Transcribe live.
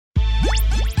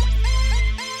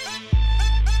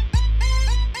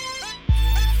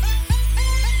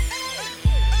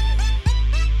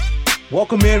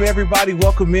Welcome in, everybody.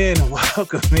 Welcome in.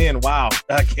 Welcome in. Wow,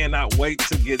 I cannot wait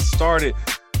to get started.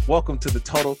 Welcome to the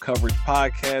Total Coverage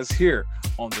Podcast here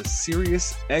on the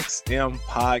SiriusXM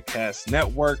Podcast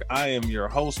Network. I am your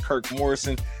host, Kirk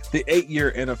Morrison, the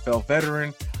 8-year NFL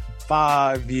veteran,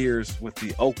 5 years with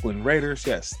the Oakland Raiders.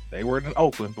 Yes, they were in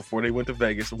Oakland before they went to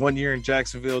Vegas. 1 year in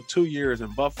Jacksonville, 2 years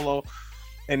in Buffalo,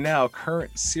 and now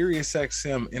current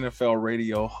SiriusXM NFL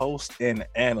radio host and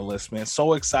analyst, man.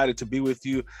 So excited to be with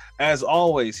you as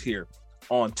always here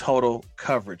on Total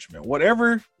Coverage, man.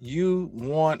 Whatever you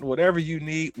want, whatever you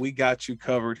need, we got you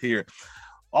covered here.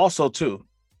 Also, too,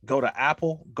 go to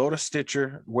Apple, go to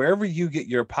Stitcher, wherever you get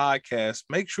your podcast,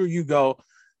 make sure you go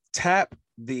tap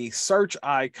the search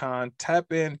icon,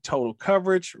 tap in Total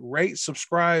Coverage, rate,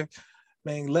 subscribe.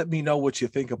 Man, let me know what you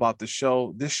think about the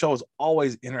show. This show is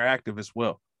always interactive as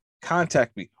well.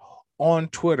 Contact me on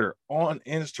Twitter, on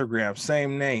Instagram,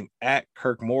 same name, at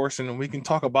Kirk Morrison, and we can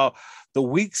talk about the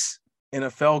week's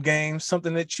NFL games,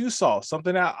 something that you saw,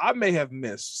 something that I may have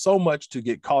missed. So much to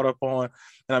get caught up on,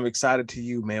 and I'm excited to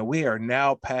you, man. We are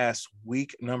now past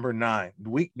week number 9.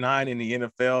 Week 9 in the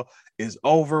NFL is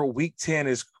over. Week 10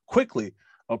 is quickly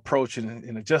approaching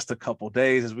in just a couple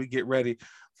days as we get ready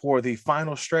for the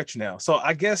final stretch now. So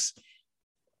I guess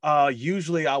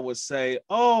usually I would say,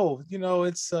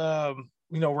 it's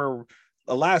we're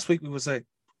last week we would say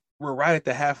we're right at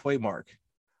the halfway mark,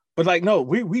 but no,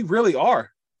 we really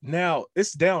are. Now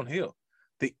it's downhill.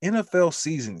 The NFL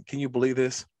season, can you believe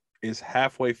this, is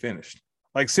halfway finished?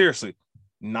 Seriously,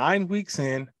 9 weeks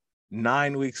in,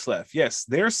 9 weeks left. Yes,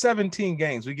 there's 17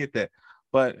 games. We get that.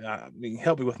 But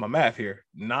help me with my math here.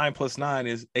 9 plus 9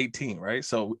 is 18, right?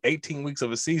 So 18 weeks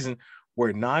of a season.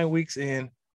 We're 9 weeks in,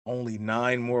 only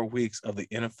 9 more weeks of the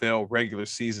NFL regular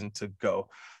season to go.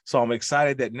 So I'm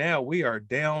excited that now we are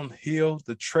downhill.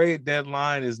 The trade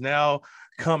deadline is now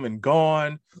come and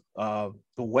gone. The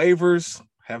waivers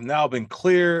have now been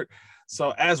cleared.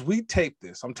 So as we tape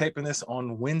this, I'm taping this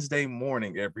on Wednesday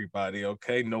morning, everybody,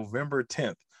 okay, November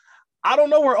 10th. I don't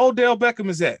know where Odell Beckham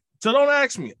is at. So don't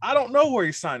ask me. I don't know where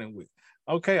he's signing with.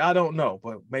 Okay, I don't know,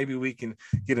 but maybe we can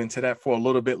get into that for a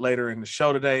little bit later in the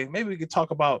show today. Maybe we could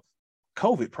talk about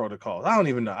COVID protocols. I don't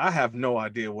even know. I have no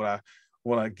idea what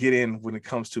I get in when it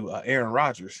comes to Aaron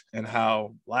Rodgers and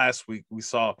how last week we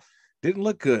saw didn't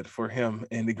look good for him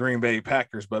in the Green Bay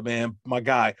Packers. But, man, my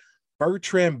guy,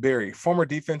 Bertrand Berry, former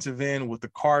defensive end with the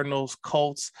Cardinals,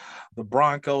 Colts, the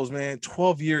Broncos, man,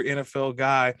 12-year NFL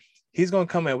guy. He's going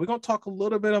to come in. We're going to talk a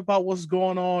little bit about what's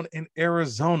going on in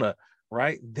Arizona,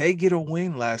 right? They get a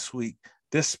win last week,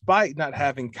 despite not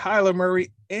having Kyler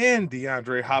Murray and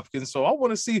DeAndre Hopkins. So I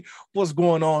want to see what's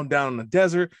going on down in the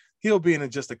desert. He'll be in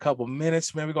just a couple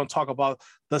minutes, man. We're going to talk about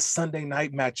the Sunday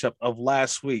night matchup of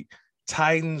last week.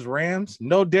 Titans, Rams,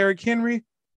 no Derrick Henry,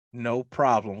 no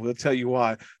problem. We'll tell you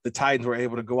why the Titans were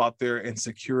able to go out there and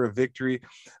secure a victory.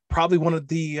 Probably one of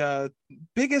the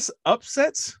biggest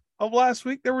upsets of last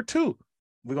week. There were two.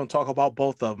 We're going to talk about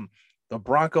both of them. The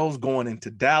Broncos going into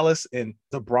Dallas, and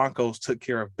the Broncos took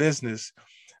care of business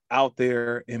out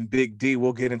there in Big D.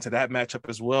 We'll get into that matchup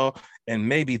as well. And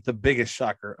maybe the biggest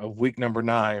shocker of week number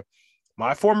 9,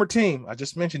 my former team, I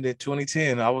just mentioned it,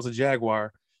 2010, I was a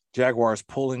Jaguar. Jaguars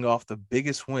pulling off the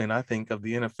biggest win, I think, of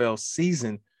the NFL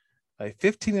season, a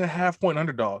 15.5-point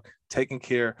underdog, taking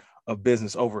care of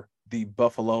business over the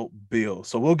Buffalo Bills.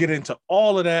 So we'll get into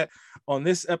all of that on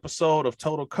this episode of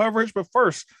Total Coverage. But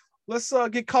first, let's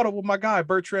get caught up with my guy,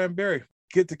 Bertrand Berry.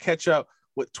 Get to catch up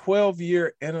with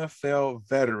 12-year NFL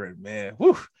veteran, man.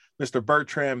 Woo! Mr.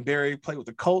 Bertrand Berry played with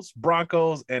the Colts,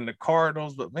 Broncos, and the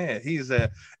Cardinals. But, man, he's an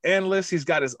analyst. He's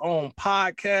got his own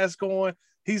podcast going.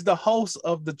 He's the host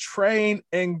of the Train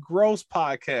and Gross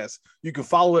podcast. You can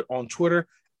follow it on Twitter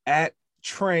at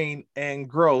Train and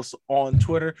Gross on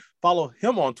Twitter. Follow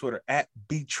him on Twitter at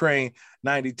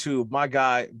BTrain92. My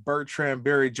guy, Bertrand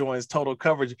Berry, joins Total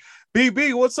Coverage.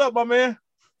 BB, what's up, my man?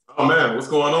 Oh, man, what's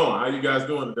going on? How you guys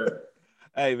doing today?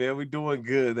 Hey, man, we're doing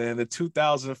good, man. The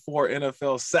 2004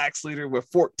 NFL sacks leader with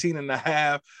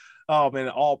 14.5. Oh, man,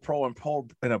 all-pro and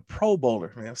a Pro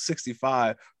Bowler, man,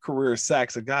 65 career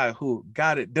sacks, a guy who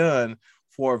got it done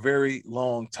for a very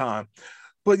long time.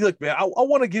 But look, man, I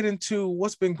want to get into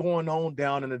what's been going on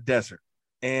down in the desert.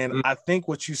 And I think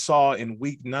what you saw in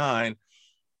week 9,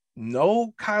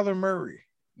 no Kyler Murray,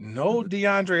 no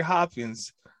DeAndre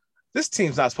Hopkins. This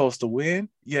team's not supposed to win,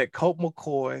 yet Colt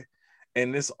McCoy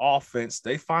and this offense,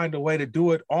 they find a way to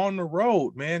do it on the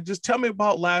road, man. Just tell me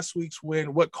about last week's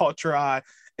win. What caught your eye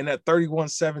in that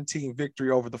 31-17 victory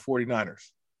over the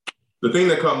 49ers? The thing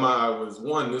that caught my eye was,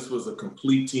 one, this was a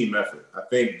complete team effort. I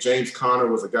think James Conner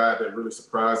was a guy that really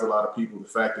surprised a lot of people. The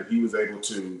fact that he was able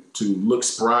to look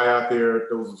spry out there,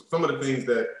 those some of the things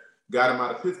that got him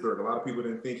out of Pittsburgh. A lot of people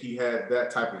didn't think he had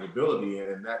that type of ability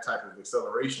and that type of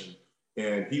acceleration.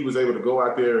 And he was able to go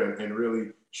out there and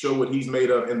really show what he's made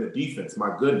of in the defense.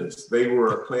 My goodness, they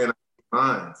were playing out of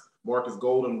minds. Marcus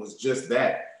Golden was just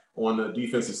that on the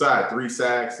defensive side, 3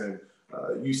 sacks. And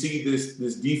you see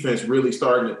this defense really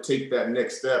starting to take that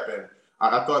next step. And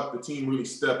I thought the team really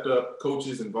stepped up,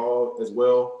 coaches involved as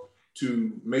well,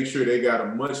 to make sure they got a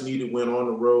much-needed win on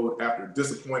the road after a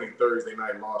disappointing Thursday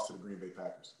night loss to the Green Bay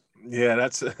Packers. Yeah,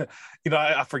 that's,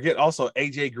 I forget also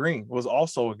AJ Green was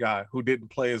also a guy who didn't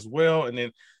play as well. And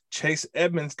then Chase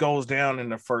Edmonds goes down in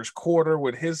the first quarter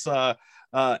with his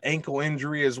ankle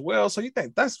injury as well. So you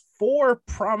think that's 4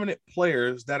 prominent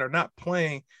players that are not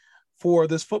playing for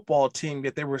this football team,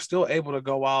 yet they were still able to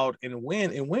go out and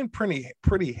win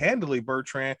pretty handily,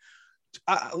 Bertrand.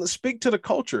 Let's speak to the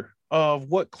culture of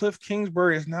what Cliff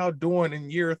Kingsbury is now doing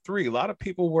in year 3. A lot of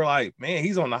people were like, man,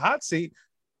 he's on the hot seat.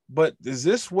 But is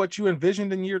this what you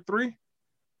envisioned in year 3?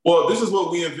 Well, this is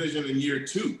what we envisioned in year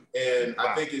 2. And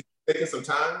I think it's taking some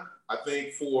time. I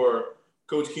think for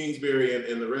Coach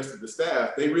Kingsbury and the rest of the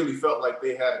staff, they really felt like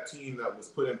they had a team that was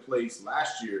put in place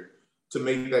last year to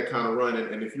make that kind of run.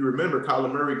 And if you remember,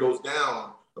 Kyler Murray goes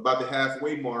down about the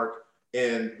halfway mark,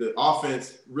 and the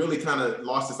offense really kind of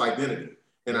lost its identity.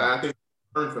 And I think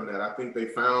they learned from that. I think they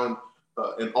found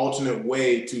an alternate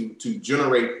way to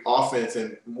generate offense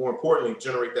and, more importantly,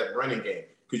 generate that running game.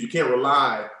 Because you can't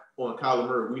rely on Kyler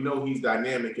Murray. We know he's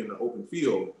dynamic in the open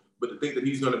field, but to think that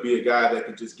he's going to be a guy that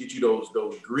can just get you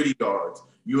those gritty yards,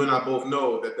 you and I both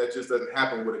know that just doesn't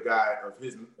happen with a guy of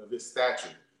his stature.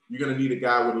 You're going to need a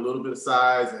guy with a little bit of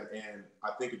size, and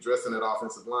I think addressing that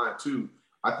offensive line too.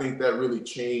 I think that really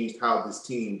changed how this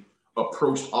team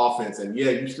approached offense. And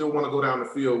yeah, you still want to go down the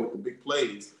field with the big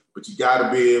plays, but you got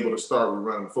to be able to start with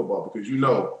running the football, because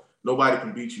nobody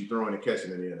can beat you throwing and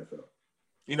catching in the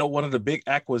NFL. One of the big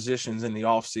acquisitions in the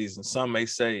offseason, some may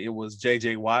say it was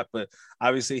J.J. Watt, but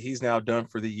obviously he's now done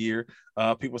for the year.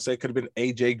 People say it could have been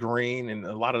A.J. Green and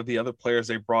a lot of the other players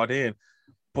they brought in.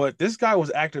 But this guy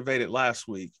was activated last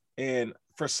week, and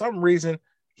for some reason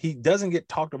he doesn't get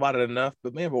talked about it enough.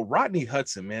 But Rodney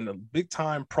Hudson, man, a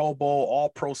big-time Pro Bowl,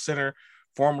 all-pro center,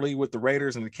 formerly with the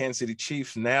Raiders and the Kansas City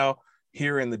Chiefs, now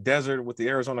here in the desert with the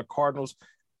Arizona Cardinals.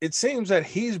 It seems that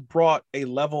he's brought a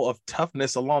level of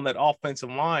toughness along that offensive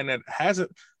line that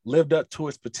hasn't lived up to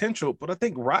its potential. But I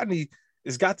think Rodney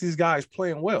has got these guys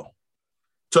playing well.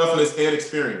 Toughness and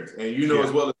experience. And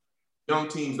as well, young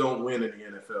teams don't win in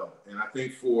the NFL. And I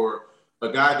think for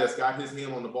a guy that's got his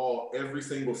hand on the ball every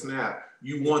single snap,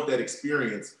 you want that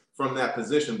experience from that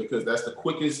position, because that's the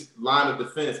quickest line of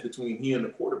defense between he and the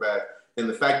quarterback. And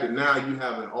the fact that now you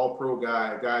have an all-pro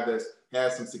guy, a guy that's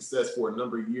had some success for a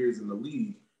number of years in the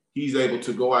league, he's able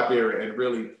to go out there and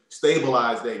really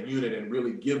stabilize that unit and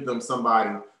really give them somebody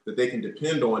that they can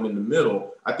depend on in the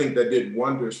middle. I think that did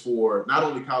wonders for not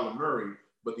only Kyler Murray,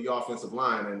 but the offensive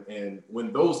line. And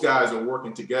when those guys are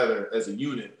working together as a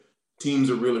unit, teams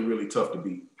are really, really tough to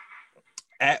beat.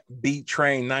 At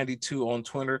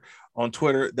BTrain92 on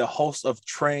Twitter, the host of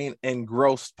Train and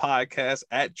Gross podcast,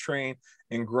 at Train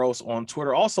and Gross on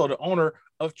Twitter. Also the owner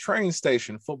of Train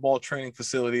Station football training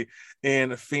facility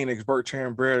in Phoenix,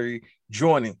 Bertrand Berry,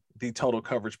 joining the Total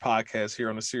Coverage podcast here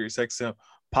on the SiriusXM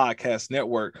podcast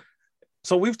network.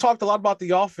 So we've talked a lot about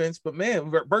the offense, but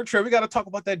man, Bertrand, we got to talk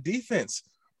about that defense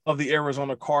of the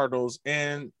Arizona Cardinals.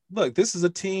 And look, this is a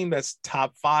team that's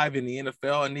top 5 in the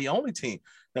NFL, and the only team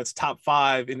that's top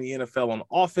 5 in the NFL on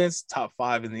offense, top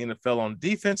 5 in the NFL on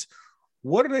defense.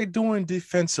 What are they doing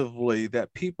defensively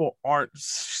that people aren't,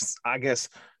 I guess,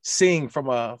 seeing from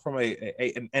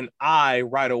an eye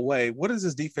right away? What is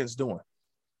this defense doing?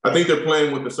 I think they're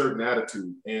playing with a certain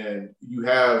attitude, and you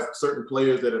have certain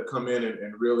players that have come in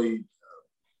and really,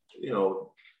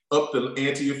 up the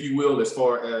ante, if you will, as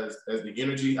far as the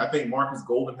energy. I think Marcus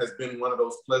Golden has been one of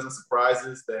those pleasant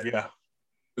surprises that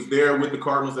was there with the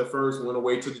Cardinals at first, went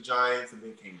away to the Giants, and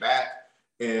then came back.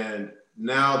 And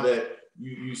now that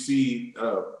you see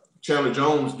Chandler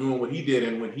Jones doing what he did,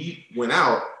 and when he went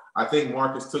out, I think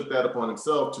Marcus took that upon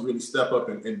himself to really step up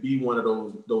and be one of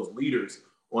those leaders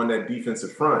on that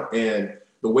defensive front. And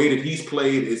the way that he's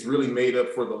played is really made up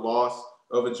for the loss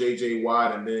of a J.J.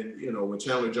 Watt. And then, when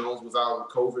Chandler Jones was out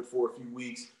with COVID for a few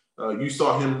weeks, you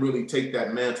saw him really take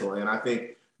that mantle. And I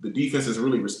think the defense has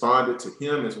really responded to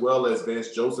him, as well as Vance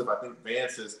Joseph. I think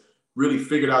Vance has really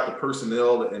figured out the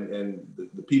personnel and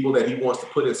the people that he wants to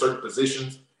put in certain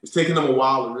positions. It's taken him a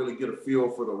while to really get a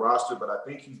feel for the roster, but I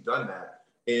think he's done that.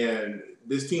 And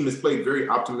this team has played very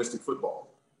optimistic football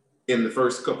in the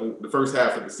first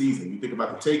half of the season. You think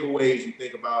about the takeaways, you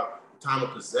think about the time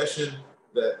of possession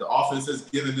that the offense has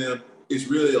given them. It's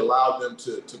really allowed them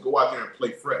to go out there and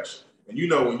play fresh. And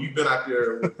when you've been out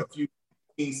there with a few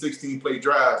 16 play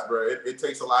drives, bro, it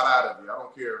takes a lot out of you. I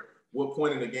don't care what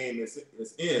point in the game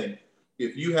it's in.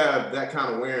 If you have that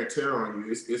kind of wear and tear on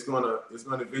you, it's gonna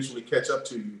eventually catch up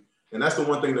to you. And that's the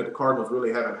one thing that the Cardinals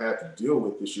really haven't had to deal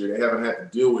with this year. They haven't had to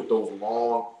deal with those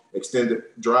long, extended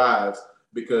drives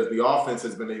because the offense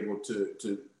has been able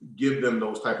to give them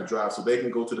those type of drives so they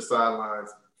can go to the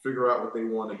sidelines, figure out what they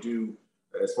want to do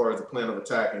as far as the plan of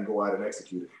attack and go out and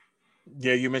execute it.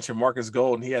 Yeah, you mentioned Marcus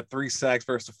Golden. He had 3 sacks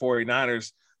versus the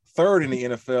 49ers, third in the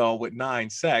NFL with 9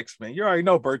 sacks, man. You already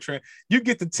know, Bertrand. You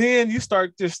get to 10, you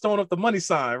start just throwing up the money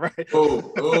sign, right?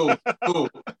 Oh.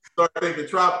 Start thinking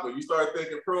tropical. You start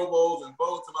thinking Pro Bowls and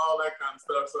votes and all that kind of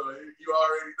stuff. So you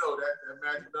already know that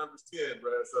magic number's 10,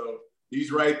 bro. So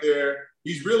he's right there.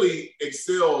 He's really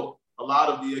excelled a lot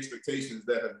of the expectations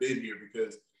that have been here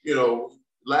because,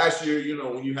 last year,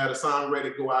 when you had Hassan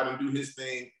Reddick go out and do his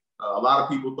thing, a lot of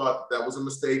people thought that was a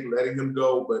mistake, letting him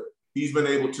go. But he's been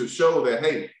able to show that,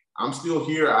 hey, I'm still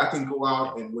here. I can go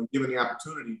out and when given the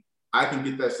opportunity, I can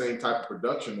get that same type of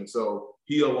production. And so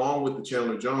he, along with the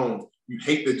Chandler Jones, you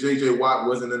hate that J.J. Watt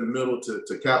wasn't in the middle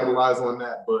to capitalize on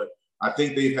that. But I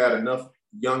think they've had enough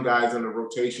young guys in the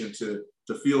rotation to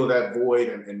fill that void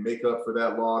and make up for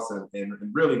that loss and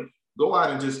really go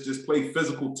out and just play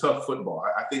physical, tough football.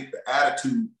 I think the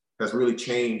attitude has really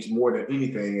changed more than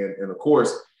anything. And of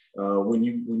course, when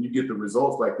you get the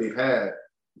results like they've had,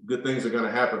 good things are going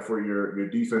to happen for your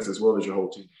defense as well as your whole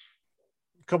team.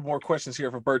 A couple more questions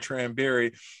here for Bertrand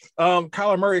Berry.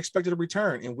 Kyler Murray expected to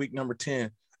return in week number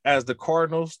 10 as the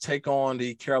Cardinals take on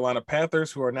the Carolina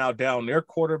Panthers, who are now down their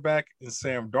quarterback in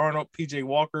Sam Darnold. PJ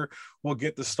Walker will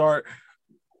get the start.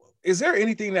 Is there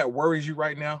anything that worries you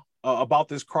right now about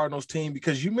this Cardinals team?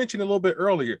 Because you mentioned a little bit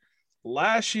earlier,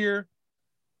 last year,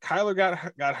 Kyler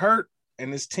got hurt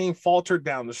and his team faltered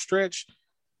down the stretch.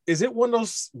 Is it one of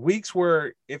those weeks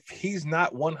where if he's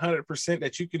not 100%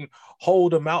 that you can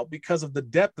hold him out because of the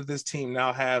depth that this team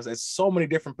now has at so many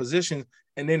different positions,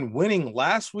 and then winning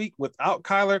last week without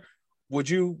Kyler, would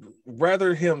you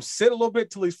rather him sit a little bit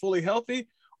till he's fully healthy,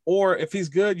 or if he's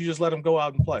good, you just let him go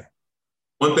out and play?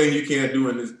 One thing you can't do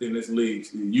in this league,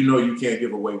 you can't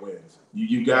give away wins.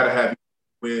 You got to have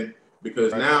win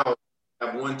because now you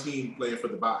have one team playing for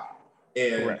the bye.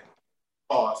 And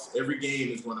every game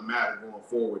is going to matter going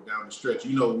forward down the stretch.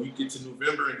 We get to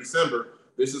November and December,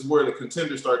 this is where the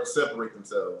contenders start to separate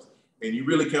themselves. And you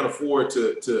really can't afford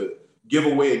to give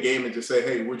away a game and just say,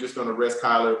 hey, we're just going to rest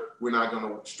Kyler. We're not going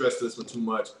to stress this one too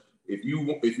much. If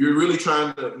you're really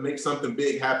trying to make something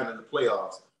big happen in the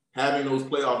playoffs, having those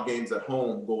playoff games at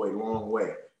home go a long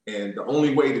way. And the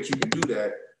only way that you can do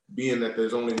that, being that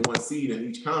there's only one seed in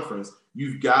each conference,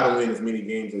 you've got to win as many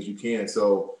games as you can.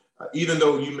 So even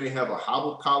though you may have a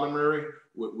hobbled Kyler Murray,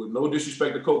 with no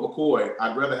disrespect to Colt McCoy,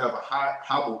 I'd rather have a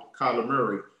hobbled Kyler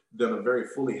Murray than a very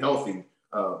fully healthy,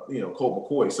 Colt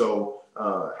McCoy. So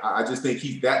I just think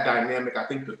he's that dynamic. I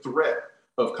think the threat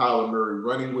of Kyler Murray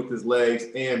running with his legs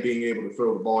and being able to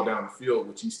throw the ball down the field,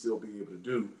 which he's still being able to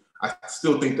do, I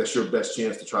still think that's your best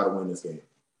chance to try to win this game.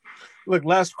 Look,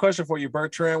 last question for you,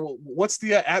 Bertrand. What's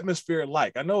the atmosphere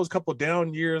like? I know it was a couple of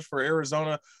down years for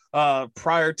Arizona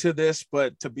prior to this,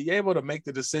 but to be able to make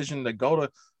the decision to go to,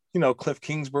 Cliff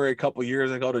Kingsbury a couple of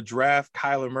years ago, to draft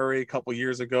Kyler Murray a couple of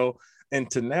years ago, and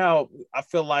to now, I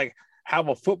feel like have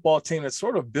a football team that's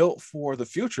sort of built for the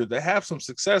future. They have some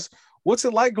success. What's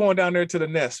it like going down there to the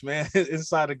Nest, man,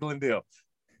 inside of Glendale?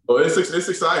 Well, it's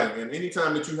exciting. And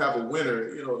anytime that you have a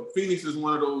winner, Phoenix is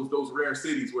one of those rare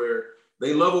cities where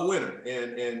they love a winner.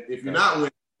 And if you're not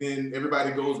winning, then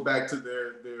everybody goes back to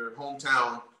their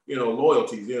hometown,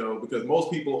 loyalties, because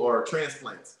most people are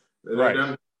transplants.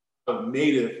 They're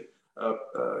native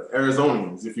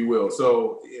Arizonians, if you will.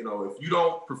 So, if you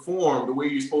don't perform the way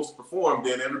you're supposed to perform,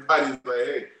 then everybody's like,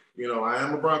 hey, I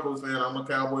am a Broncos fan, I'm a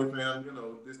Cowboy fan,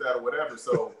 this, that, or whatever.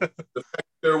 So the fact that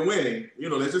they're winning,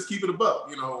 let's just keep it a buck.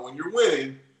 When you're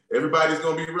winning, everybody's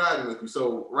going to be riding with you.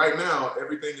 So right now,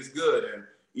 everything is good. And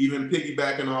even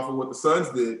piggybacking off of what the Suns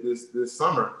did this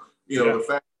summer, the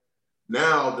fact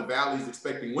now the Valley's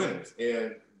expecting winners.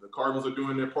 And the Cardinals are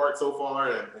doing their part so far,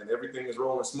 and everything is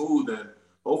rolling smooth. And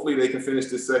hopefully they can finish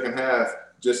this second half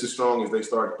just as strong as they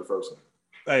started the first one.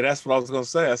 Hey, that's what I was going to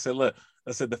say. I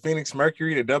said the Phoenix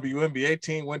Mercury, the WNBA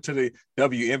team, went to the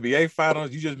WNBA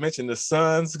finals. You just mentioned the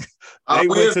Suns. They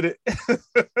went to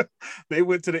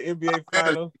the NBA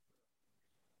finals.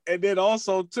 And then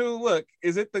also, too, look,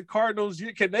 is it the Cardinals?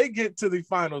 Can they get to the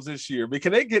finals this year?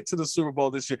 Can they get to the Super Bowl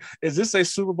this year? Is this a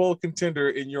Super Bowl contender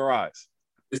in your eyes?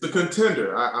 It's a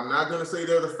contender. I'm not going to say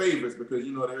they're the favorites because,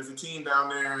 there's a team down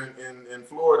there in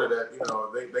Florida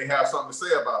that, they have something to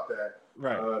say about that.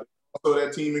 Right. Also,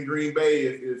 that team in Green Bay,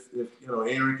 if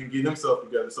Aaron can get himself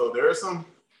together. So there are some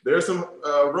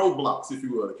roadblocks, if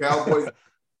you will. The Cowboys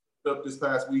up this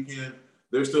past weekend.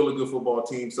 They're still a good football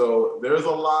team. So there's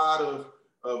a lot of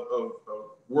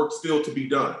work still to be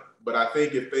done. But I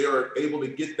think if they are able to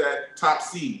get that top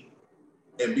seed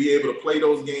and be able to play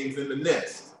those games in the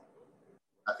nest,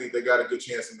 I think they got a good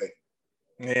chance to make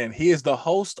it. And he is the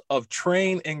host of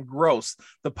Train and Gross,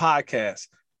 the podcast,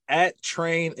 at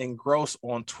Train and Gross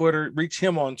on Twitter. Reach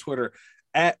him on Twitter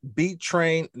at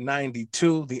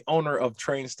BeatTrain92, the owner of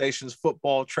Train Station's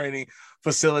football training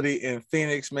facility in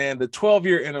Phoenix, man. The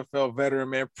 12-year NFL veteran,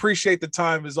 man. Appreciate the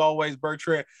time as always,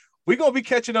 Bertrand. We're going to be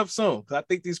catching up soon because I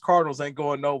think these Cardinals ain't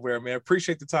going nowhere, man.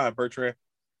 Appreciate the time, Bertrand.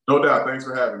 No doubt. Thanks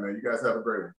for having me. You guys have a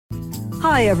great one.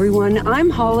 Hi, everyone.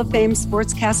 I'm Hall of Fame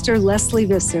sportscaster Leslie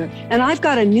Visser, and I've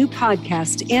got a new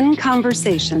podcast, In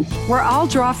Conversation, where I'll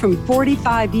draw from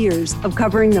 45 years of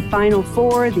covering the Final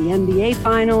Four, the NBA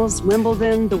Finals,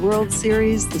 Wimbledon, the World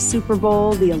Series, the Super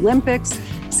Bowl, the Olympics.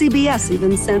 CBS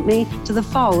even sent me to the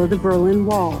fall of the Berlin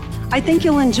Wall. I think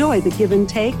you'll enjoy the give and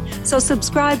take, so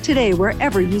subscribe today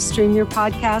wherever you stream your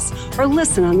podcasts or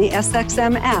listen on the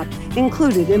SXM app,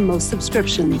 included in most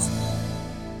subscriptions.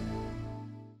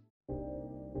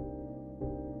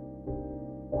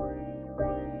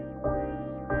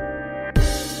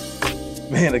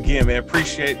 Man, again, man,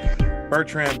 appreciate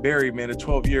Bertrand Berry, man, a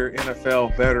 12-year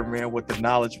NFL veteran, man, with the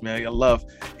knowledge, man. I love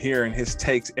hearing his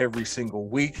takes every single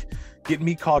week, getting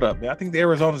me caught up, man. I think the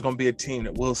Arizona is going to be a team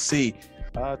that we'll see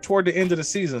toward the end of the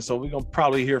season. So we're going to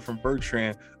probably hear from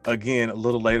Bertrand again a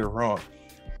little later on.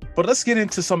 But let's get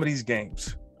into some of these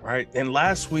games, right? And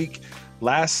last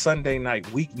Sunday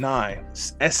night, week 9,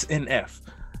 SNF,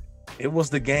 it was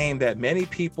the game that many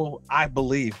people, I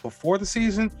believe, before the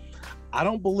season, I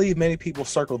don't believe many people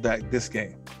circled this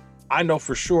game. I know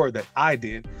for sure that I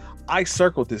did. I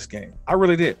circled this game. I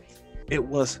really did. It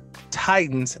was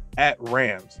Titans at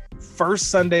Rams, first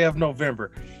Sunday of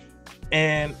November.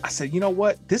 And I said, you know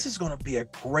what? This is going to be a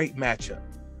great matchup.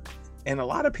 And a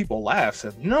lot of people laughed,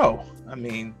 said, no. I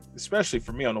mean, especially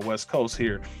for me on the West Coast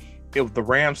here, the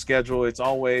Rams schedule, it's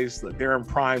always they're in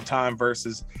prime time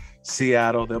versus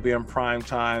Seattle. They'll be in prime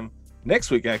time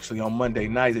next week, actually, on Monday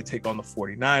night. They take on the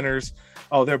 49ers.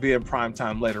 Oh, they'll be in prime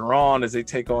time later on as they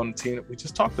take on the team that we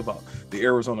just talked about, the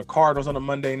Arizona Cardinals on a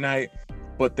Monday night.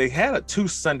 But they had 2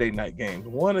 Sunday night games,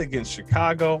 one against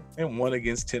Chicago and one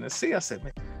against Tennessee. I said,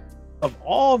 man, of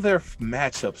all their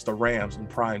matchups, the Rams in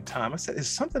prime time, I said, there's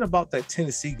something about that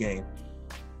Tennessee game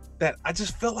that I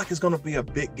just felt like it's going to be a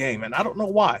big game. And I don't know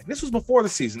why. This was before the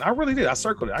season. I really did. I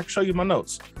circled it. I can show you my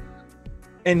notes.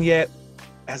 And yet,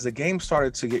 as the game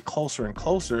started to get closer and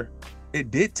closer,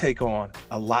 it did take on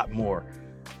a lot more.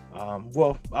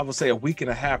 Well, I would say a week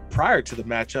and a half prior to the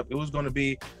matchup, it was going to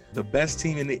be the best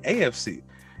team in the AFC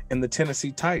and the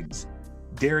Tennessee Titans.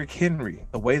 Derrick Henry,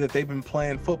 the way that they've been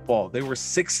playing football, they were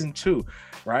 6-2,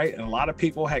 right? And a lot of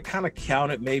people had kind of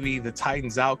counted maybe the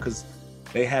Titans out because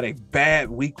they had a bad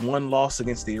week 1 loss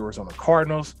against the Arizona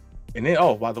Cardinals. And then,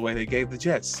 oh, by the way, they gave the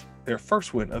Jets their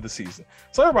first win of the season.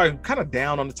 So everybody kind of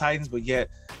down on the Titans, but yet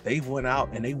they went out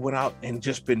and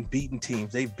just been beating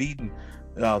teams. They've beaten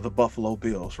the Buffalo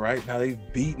Bills, right? Now they've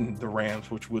beaten the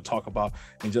Rams, which we'll talk about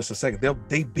in just a second.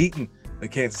 They've beaten the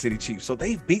Kansas City Chiefs. So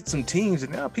they've beat some teams,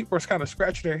 and now people are kind of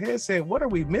scratching their heads saying, what are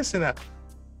we missing out?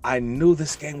 I knew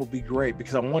this game would be great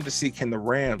because I wanted to see, can the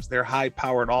Rams, their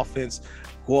high-powered offense,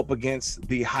 go up against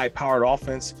the high-powered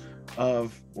offense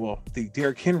of, well, the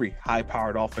Derrick Henry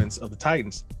high-powered offense of the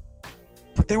Titans.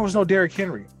 But there was no Derrick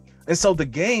Henry. And so the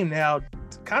game now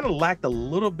kind of lacked a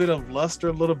little bit of luster,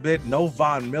 a little bit. No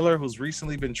Von Miller, who's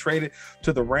recently been traded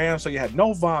to the Rams. So you had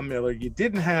no Von Miller. You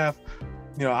didn't have,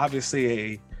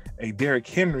 obviously a Derrick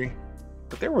Henry,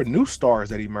 but there were new stars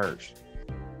that emerged.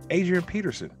 Adrian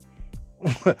Peterson.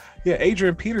 Yeah,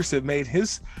 Adrian Peterson made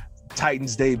his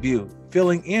Titans debut,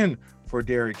 filling in for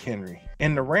Derrick Henry.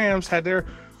 And the Rams had their,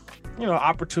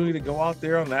 opportunity to go out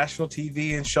there on national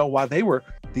TV and show why they were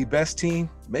the best team,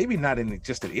 maybe not in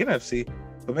just the NFC,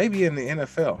 but maybe in the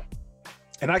NFL.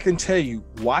 And I can tell you,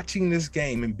 watching this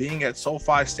game and being at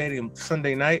SoFi Stadium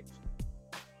Sunday night,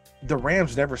 the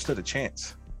Rams never stood a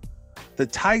chance. The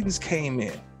Titans came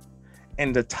in,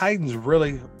 and the Titans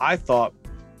really, I thought,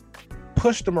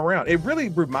 pushed them around. It really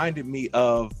reminded me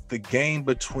of the game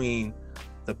between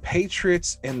the the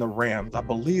Patriots and the Rams. I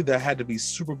believe that had to be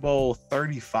Super Bowl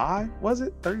 35. Was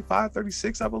it 35,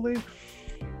 36? I believe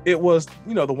it was,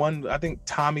 the one, I think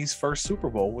Tommy's first Super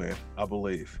Bowl win, I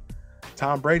believe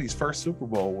Tom Brady's first Super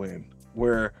Bowl win,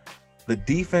 where the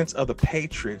defense of the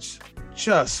Patriots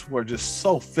were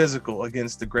so physical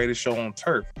against the greatest show on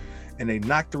turf. And they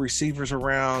knocked the receivers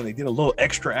around. They did a little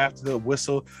extra after the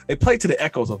whistle. They played to the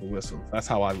echoes of the whistle. That's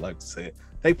how I like to say it.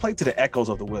 They played to the echoes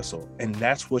of the whistle. And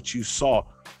that's what you saw,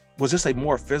 was just a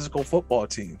more physical football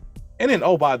team. And then,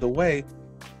 oh, by the way,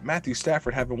 Matthew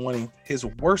Stafford having won his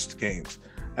worst games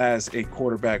as a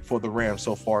quarterback for the Rams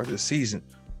so far this season.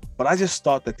 But I just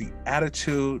thought that the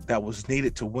attitude that was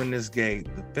needed to win this game,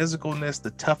 the physicalness,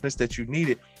 the toughness that you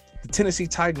needed, the Tennessee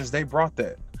Titans, they brought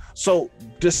that. So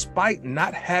despite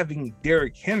not having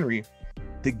Derrick Henry,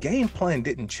 the game plan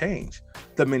didn't change.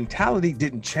 The mentality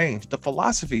didn't change. The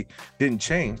philosophy didn't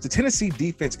change. The Tennessee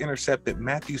defense intercepted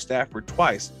Matthew Stafford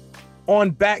twice on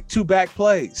back-to-back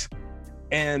plays.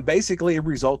 And basically it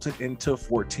resulted into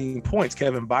 14 points.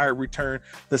 Kevin Byard returned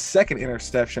the second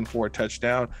interception for a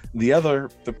touchdown.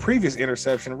 The previous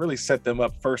interception really set them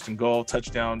up first and goal,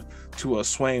 touchdown to a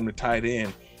Swaim, the tight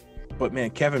end. But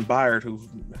man, Kevin Byard, who,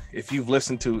 if you've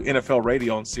listened to NFL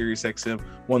radio on SiriusXM,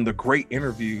 one of the great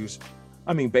interviews,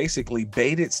 basically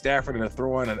baited Stafford in a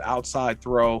throw on an outside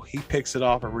throw. He picks it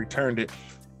off and returned it.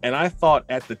 And I thought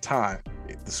at the time,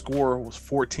 the score was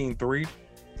 14-3. I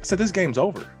said, this game's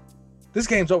over. This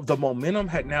game's over. The momentum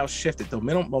had now shifted. The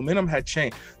momentum had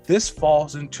changed. This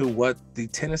falls into what the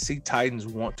Tennessee Titans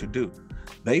want to do.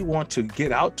 They want to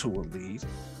get out to a lead,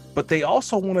 but they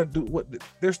also want to do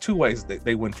there's two ways that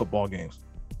they win football games.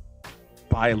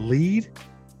 By lead,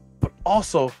 but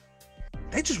also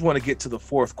they just want to get to the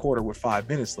fourth quarter with 5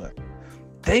 minutes left.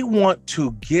 They want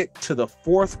to get to the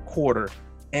fourth quarter,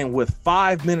 and with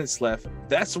 5 minutes left,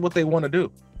 that's what they want to do,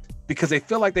 because they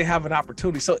feel like they have an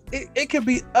opportunity. So it can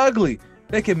be ugly.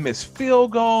 They can miss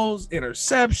field goals,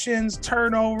 interceptions,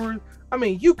 turnovers.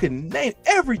 You can name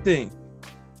everything.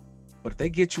 But if they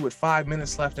get you with 5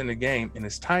 minutes left in the game and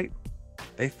it's tight,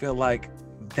 they feel like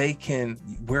they can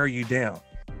wear you down.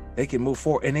 They can move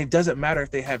forward. And it doesn't matter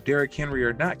if they have Derrick Henry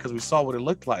or not, because we saw what it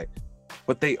looked like.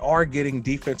 But they are getting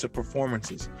defensive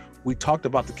performances. We talked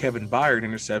about the Kevin Byard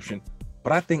interception,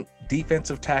 but I think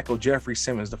defensive tackle Jeffrey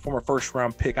Simmons, the former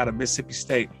first-round pick out of Mississippi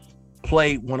State,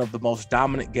 played one of the most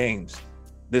dominant games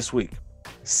this week.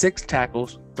 6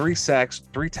 tackles, 3 sacks,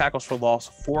 3 tackles for loss,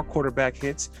 4 quarterback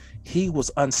hits. He was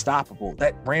unstoppable.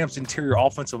 That Rams interior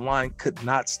offensive line could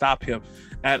not stop him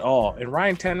at all. And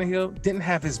Ryan Tannehill didn't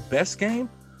have his best game,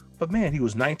 but man, he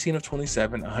was 19 of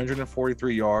 27,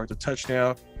 143 yards, a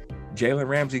touchdown. Jalen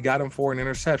Ramsey got him for an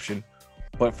interception.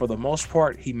 But for the most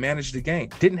part, he managed the game.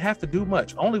 Didn't have to do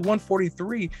much. Only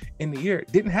 143 in the year.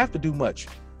 Didn't have to do much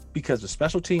because the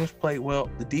special teams played well,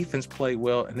 the defense played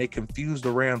well, and they confused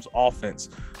the Rams offense.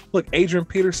 Look, Adrian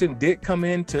Peterson did come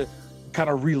in to kind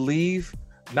of relieve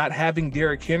not having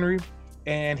Derrick Henry,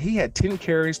 and he had 10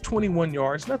 carries, 21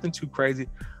 yards, nothing too crazy,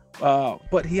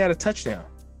 but he had a touchdown.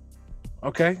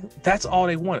 Okay, that's all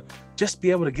they wanted. Just be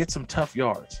able to get some tough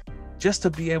yards, just to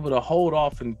be able to hold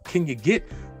off. And can you get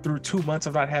through 2 months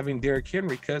of not having Derrick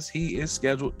Henry, because he is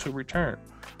scheduled to return?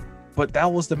 But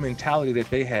that was the mentality that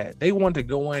they had. They wanted to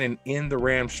go in and end the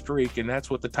Rams streak, and that's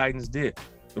what the Titans did.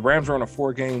 The Rams were on a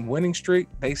 4-game winning streak.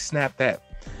 They snapped that.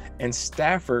 And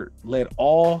Stafford led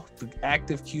all the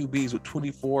active QBs with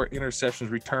 24 interceptions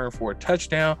returned for a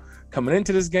touchdown coming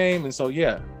into this game. And so,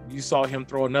 yeah, you saw him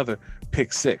throw another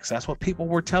pick 6. That's what people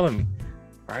were telling me.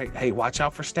 All right, hey, watch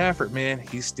out for Stafford, man.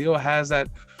 He still has that.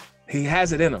 He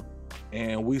has it in him.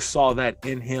 And we saw that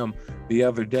in him the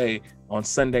other day on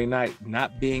Sunday night,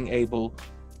 not being able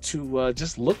to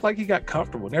just look like he got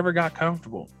comfortable, never got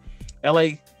comfortable.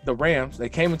 The Rams, they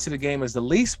came into the game as the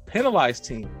least penalized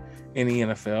team in the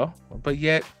NFL, but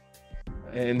yet,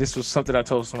 and this was something I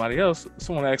told somebody else,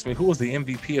 someone asked me, who was the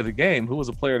MVP of the game? Who was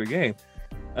the player of the game?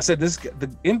 I said, the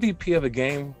MVP of the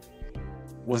game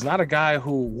was not a guy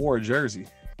who wore a jersey.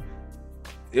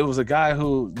 It was a guy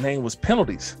whose name was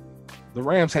penalties. The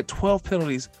Rams had 12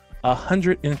 penalties,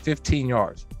 115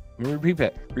 yards. Let me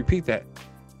repeat that.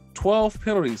 12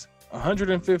 penalties,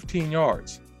 115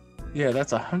 yards. Yeah,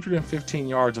 that's 115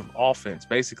 yards of offense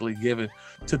basically given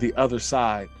to the other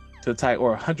side, to the tight, or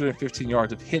 115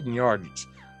 yards of hidden yardage.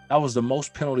 That was the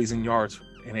most penalties in yards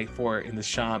in the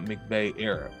Sean McVay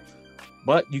era.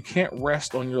 But you can't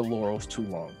rest on your laurels too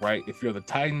long, right? If you're the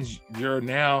Titans, you're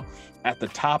now at the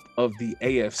top of the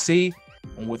AFC.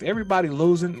 And with everybody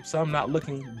losing, some not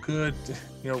looking good,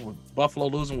 with Buffalo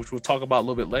losing, which we'll talk about a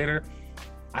little bit later,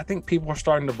 I think people are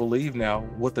starting to believe now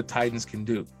what the Titans can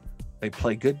do. They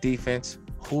play good defense.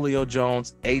 Julio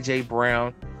Jones, A.J.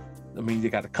 Brown. I mean, they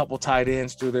got a couple tight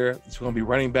ends through there. It's going to be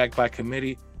running back by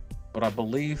committee. But I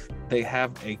believe they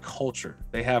have a culture.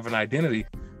 They have an identity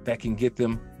that can get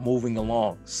them moving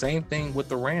along. Same thing with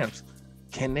the Rams.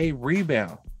 Can they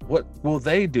rebound? What will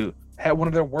they do? Had one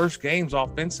of their worst games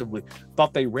offensively.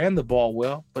 Thought they ran the ball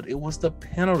well, but it was the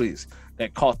penalties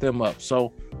that caught them up.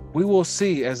 So we will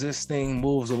see as this thing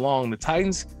moves along. The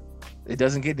Titans, it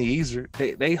doesn't get any easier.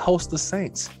 They host the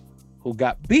Saints, who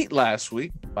got beat last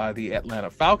week by the Atlanta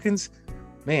Falcons.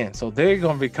 Man, so they're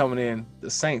going to be coming in,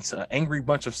 the Saints, an angry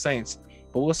bunch of Saints.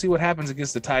 But we'll see what happens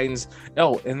against the Titans.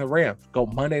 Oh, and the Rams go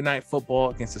Monday Night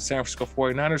Football against the San Francisco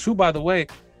 49ers, who, by the way,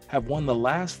 have won the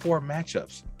last 4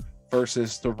 matchups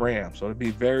versus the Rams. So it'll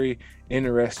be very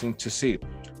interesting to see.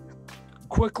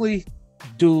 Quickly,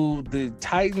 do the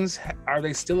Titans, are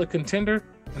they still a contender?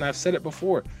 And I've said it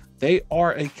before, they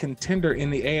are a contender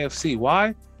in the AFC.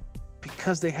 Why?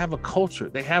 Because they have a culture.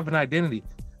 They have an identity.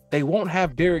 They won't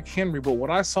have Derrick Henry, but what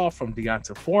I saw from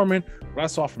Deonta Foreman, what I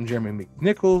saw from Jeremy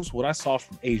McNichols, what I saw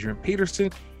from Adrian Peterson,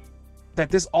 that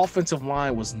this offensive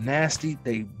line was nasty.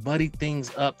 They muddied things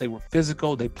up. They were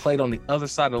physical. They played on the other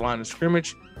side of the line of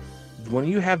scrimmage. When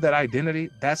you have that identity,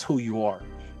 that's who you are.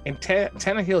 And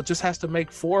Tannehill just has to make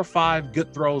 4 or 5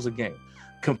 good throws a game.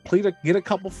 Get a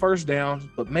couple first downs,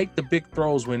 but make the big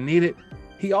throws when needed.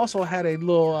 He also had a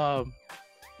little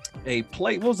a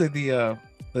play. What was it?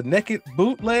 The naked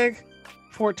bootleg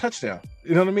for a touchdown.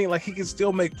 You know what I mean? Like, he can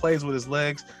still make plays with his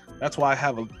legs. That's why I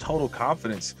have a total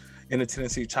confidence in the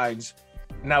Tennessee Titans.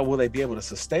 Now, will they be able to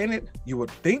sustain it? You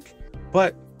would think,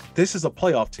 but this is a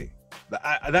playoff team.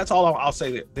 That's all I'll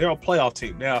say. That they're a playoff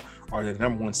team. Now, are they the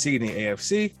number 1 seed in the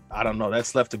AFC? I don't know.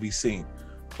 That's left to be seen.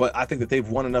 But I think that they've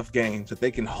won enough games that they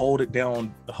can hold it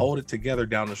together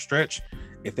down the stretch.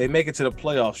 If they make it to the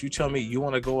playoffs, you tell me you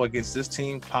want to go against this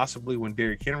team, possibly when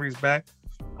Derrick Henry's back.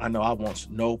 I know I want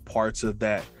no parts of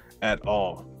that at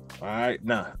all. All right.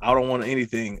 Nah, I don't want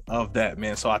anything of that,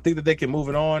 man. So I think that they can move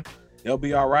it on. They'll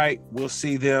be all right. We'll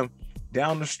see them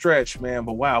down the stretch, man.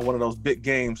 But wow, one of those big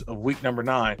games of week number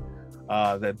 9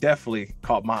 that definitely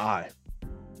caught my eye.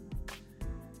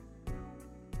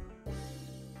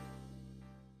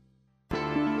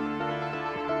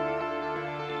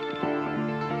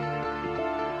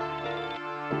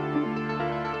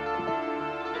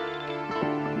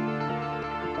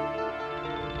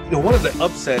 One of the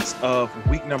upsets of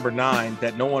week number 9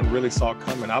 that no one really saw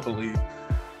coming, I believe,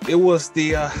 it was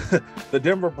the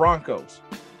Denver Broncos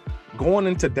going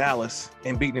into Dallas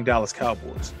and beating the Dallas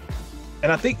Cowboys.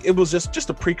 And I think it was just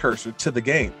a precursor to the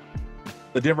game.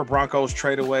 The Denver Broncos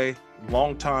trade away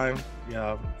longtime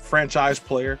franchise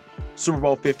player, Super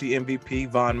Bowl 50 MVP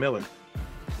Von Miller.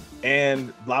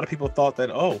 And a lot of people thought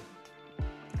that,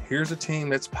 here's a team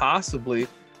that's possibly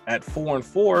at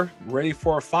 4-4, ready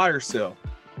for a fire sale.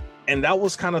 And that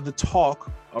was kind of the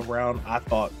talk around, I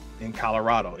thought, in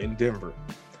Colorado, in Denver.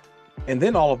 And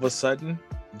then all of a sudden,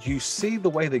 you see the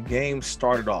way the game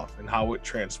started off and how it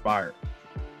transpired.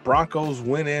 Broncos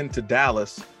went into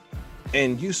Dallas,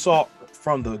 and you saw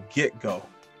from the get-go,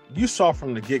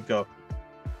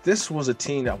 this was a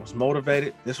team that was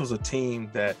motivated. This was a team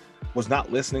that was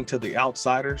not listening to the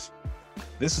outsiders.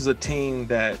 This is a team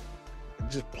that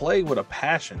just played with a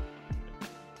passion.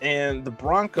 And the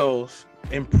Broncos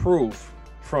improved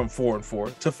from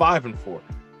 4-4 to 5-4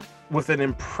 with an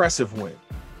impressive win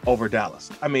over Dallas.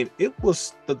 I mean, it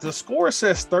was the score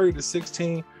says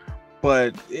 30-16,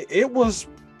 but it was,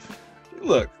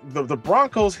 look, the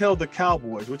Broncos held the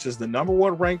Cowboys, which is the number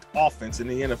 1 ranked offense in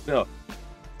the NFL.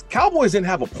 Cowboys didn't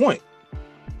have a point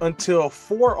until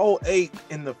 4:08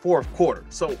 in the fourth quarter.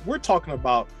 So we're talking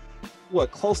about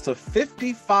close to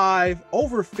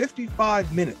over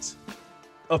 55 minutes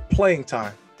of playing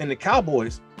time. And the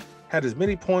Cowboys had as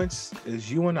many points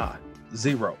as you and I,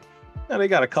 0. Now, they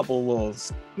got a couple little,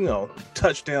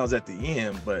 touchdowns at the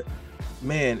end, but,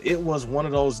 man, it was one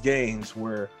of those games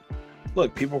where,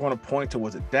 look, people are going to point to,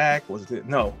 was it Dak?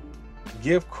 No.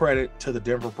 Give credit to the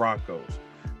Denver Broncos.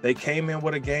 They came in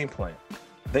with a game plan.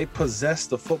 They possessed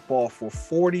the football for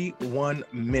 41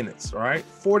 minutes, all right?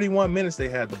 41 minutes they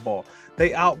had the ball.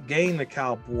 They outgained the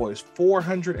Cowboys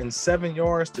 407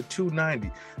 yards to 290.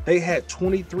 They had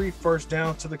 23 first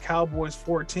downs to the Cowboys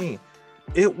 14.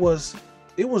 It was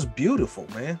beautiful,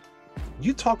 man.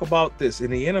 You talk about this in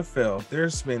the NFL,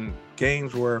 there's been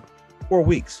games where, or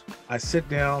weeks, I sit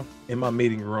down in my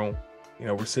meeting room,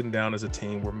 we're sitting down as a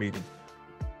team, we're meeting.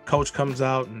 Coach comes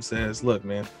out and says, look,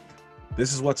 man,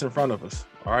 this is what's in front of us.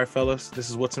 All right, fellas, this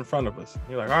is what's in front of us.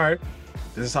 You're like, all right,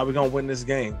 this is how we're going to win this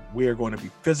game. We are going to be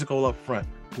physical up front.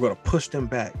 We're going to push them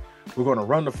back. We're going to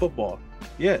run the football.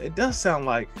 Yeah, it does sound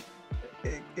like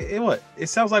It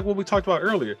sounds like what we talked about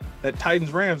earlier, that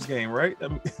Titans-Rams game, right? I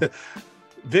mean,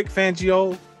 Vic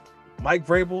Fangio, Mike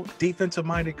Vrabel,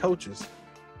 defensive-minded coaches.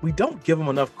 We don't give them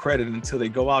enough credit until they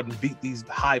go out and beat these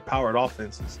high-powered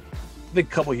offenses. I think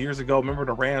a couple of years ago, remember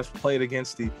the Rams played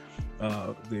against the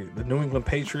New England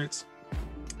Patriots,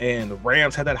 and the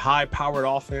Rams had that high-powered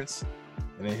offense,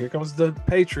 and then here comes the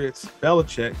Patriots,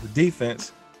 Belichick, the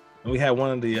defense, and we had one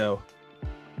of the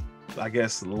I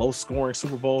guess low-scoring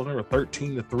Super Bowls, remember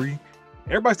 13-3.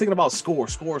 Everybody's thinking about score,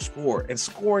 and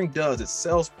scoring it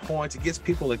sells points, it gets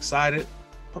people excited.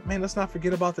 But man, let's not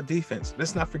forget about the defense.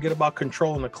 Let's not forget about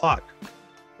controlling the clock.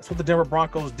 That's what the Denver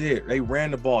Broncos did. They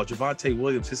ran the ball. Javonte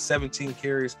Williams, his 17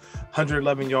 carries,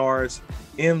 111 yards.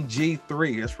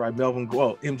 MG3, that's right,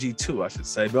 MG2, I should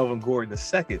say. Melvin Gordon the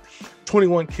second,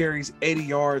 21 carries, 80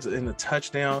 yards in the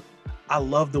touchdown. I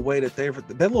love the way that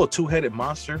that little two-headed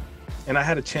monster. And I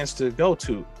had a chance to go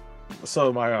to,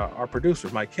 so our producer,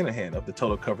 Mike Kinahan of the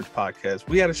Total Coverage Podcast,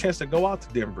 we had a chance to go out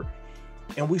to Denver,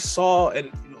 and we saw,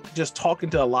 and just talking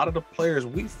to a lot of the players,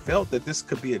 we felt that this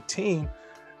could be a team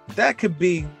that could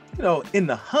be, in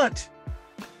the hunt.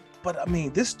 But I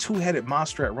mean, this two-headed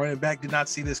monster at running back did not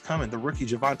see this coming. The rookie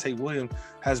Javonte Williams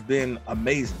has been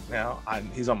amazing. Now,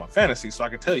 he's on my fantasy, so I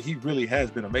can tell you he really has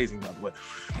been amazing, by the way.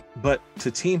 But to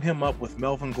team him up with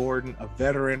Melvin Gordon, a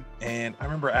veteran, and I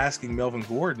remember asking Melvin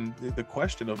Gordon the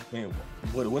question of, man,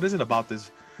 what is it about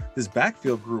this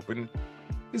backfield group? And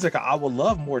he's like, I would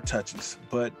love more touches,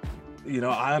 but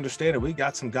I understand that we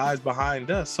got some guys behind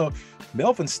us. So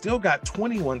Melvin still got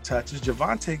 21 touches.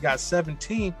 Javonte got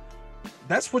 17.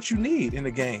 That's what you need in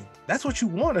a game. That's what you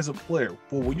want as a player.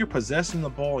 Well, when you're possessing the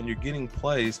ball and you're getting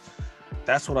plays,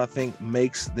 that's what I think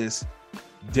makes this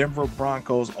Denver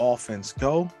Broncos offense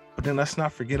go. But then let's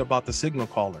not forget about the signal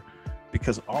caller,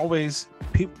 because always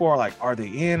people are like, are they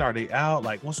in? Are they out?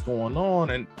 Like, what's going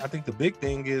on? And I think the big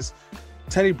thing is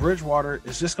Teddy Bridgewater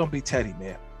is just going to be Teddy,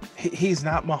 man. He's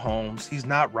not Mahomes. He's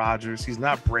not Rodgers. He's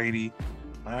not Brady.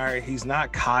 All right. He's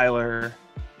not Kyler.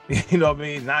 You know what I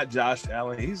mean? Not Josh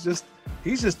Allen. He's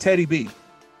just Teddy B.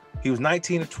 He was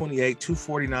 19 of 28,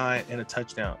 249, and a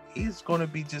touchdown. He's going to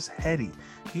be just heady.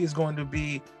 He's going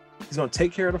to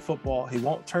take care of the football. He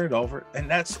won't turn it over. And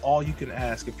that's all you can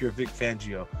ask if you're Vic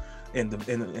Fangio in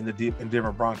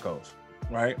Denver Broncos,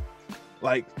 right?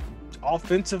 Like,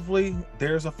 offensively,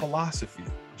 there's a philosophy.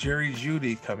 Jerry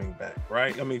Jeudy coming back,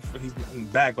 right? I mean, he's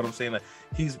back, but I'm saying like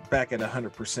he's back at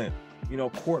 100%.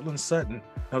 Courtland Sutton.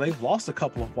 Now, they've lost a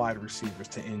couple of wide receivers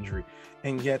to injury,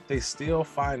 and yet they still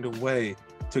find a way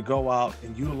to go out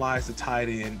and utilize the tight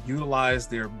end, utilize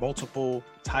their multiple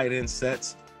tight end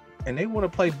sets, and they want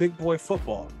to play big boy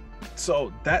football.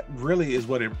 So that really is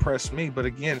what impressed me. But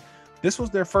again, this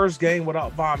was their first game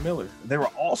without Von Miller. They were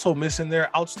also missing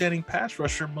their outstanding pass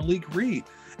rusher, Malik Reed,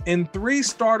 and 3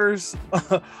 starters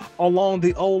along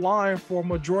the O-line for a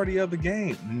majority of the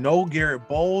game. No Garrett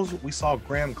Bowles. We saw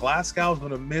Graham Glasgow was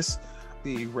going to miss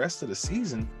the rest of the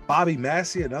season. Bobby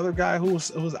Massey, another guy who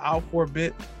was out for a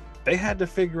bit. They had to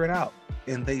figure it out,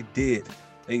 and they did.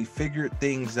 They figured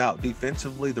things out.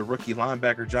 Defensively, the rookie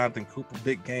linebacker, Jonathan Cooper,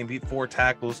 big game, he had 4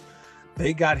 tackles.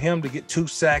 They got him to get 2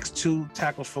 sacks, 2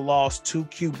 tackles for loss, 2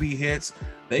 QB hits.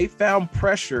 They found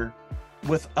pressure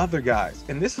with other guys.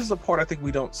 And this is the part I think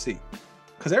we don't see.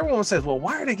 Because everyone says, well,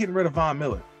 why are they getting rid of Von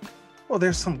Miller? Well,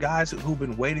 there's some guys who've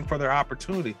been waiting for their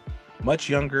opportunity. Much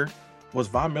younger. Was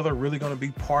Von Miller really going to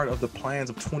be part of the plans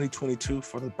of 2022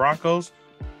 for the Broncos?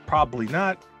 Probably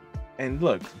not. And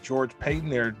look, George Payton,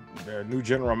 their new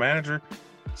general manager,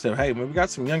 said, hey, when we got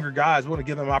some younger guys, we want to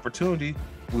give them opportunity.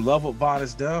 We love what Von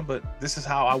has done, but this is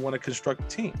how I want to construct a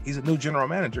team. He's a new general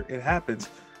manager. It happens.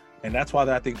 And that's why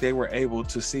I think they were able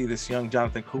to see this young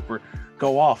Jonathan Cooper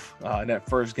go off in that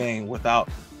first game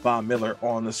without Von Miller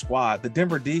on the squad. The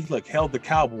Denver D, held the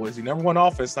Cowboys. He never won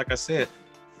offense, like I said,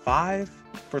 5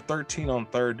 for 13 on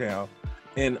third down.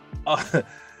 And,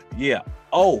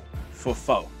 0 for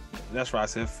 4. That's right, I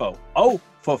said 4. 0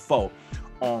 for 4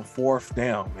 on fourth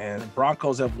down, man. The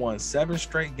Broncos have won 7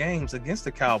 straight games against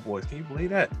the Cowboys. Can you believe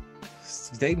that? It's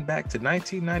dating back to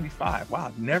 1995.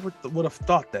 Wow, never would have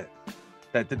thought that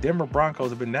the Denver Broncos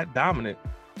have been that dominant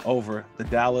over the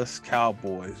Dallas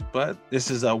Cowboys. But this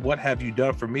is a what have you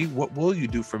done for me? What will you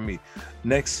do for me?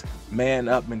 Next man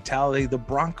up mentality. The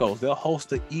Broncos, they'll host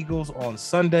the Eagles on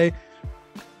Sunday.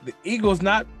 The Eagles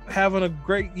not having a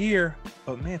great year,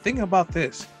 but man, thinking about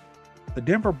this, the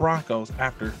Denver Broncos,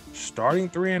 after starting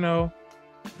 3-0,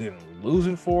 then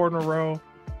losing 4 in a row,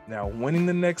 now winning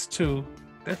the next 2,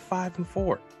 they're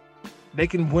 5-4. They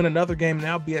can win another game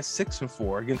now, be at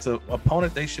 6-4 against an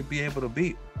opponent they should be able to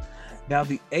beat. Now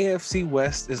the AFC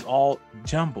West is all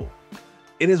jumbled.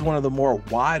 It is one of the more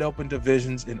wide open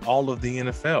divisions in all of the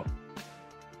NFL.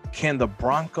 Can the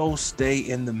Broncos stay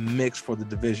in the mix for the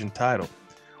division title?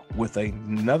 With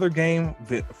another game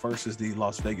versus the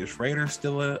Las Vegas Raiders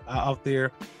still out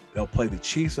there, they'll play the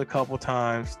Chiefs a couple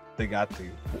times. They got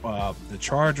the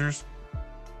Chargers.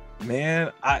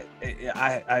 Man,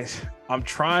 I'm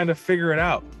trying to figure it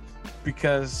out,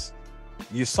 because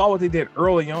you saw what they did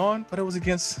early on, but it was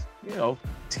against,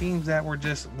 teams that were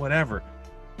just whatever.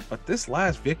 But this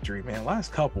last victory, man,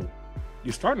 last couple,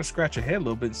 you're starting to scratch your head a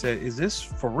little bit and say, is this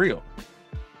for real?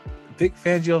 Vic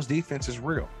Fangio's defense is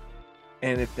real.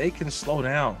 And if they can slow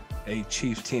down a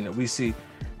Chiefs team that we see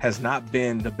has not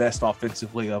been the best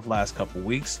offensively of last couple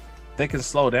weeks, they can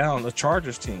slow down the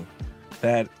Chargers team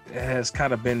that has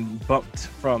kind of been bumped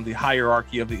from the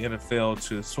hierarchy of the NFL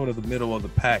to sort of the middle of the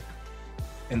pack.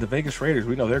 And the Vegas Raiders,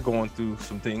 we know they're going through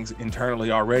some things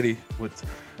internally already with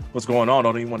what's going on.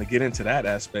 I don't even want to get into that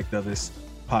aspect of this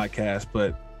podcast,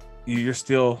 but you're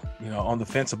still, on the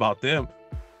fence about them.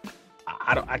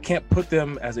 I can't put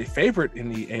them as a favorite in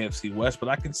the AFC West, but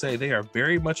I can say they are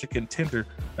very much a contender,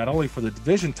 not only for the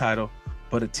division title,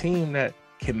 but a team that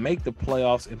can make the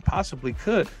playoffs and possibly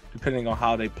could, depending on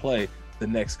how they play the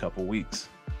next couple weeks.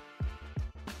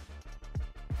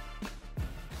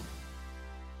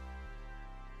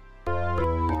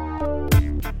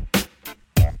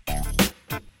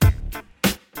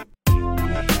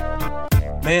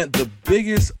 Man, the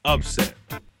biggest upset,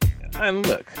 and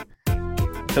look,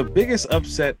 the biggest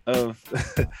upset of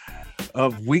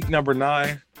week number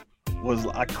 9 was,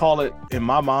 I call it in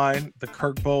my mind, the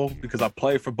Kirk Bowl, because I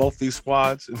played for both these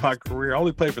squads in my career. I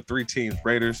only played for 3 teams,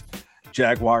 Raiders,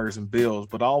 Jaguars, and Bills,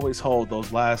 but I always hold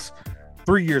those last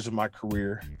 3 years of my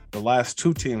career, the last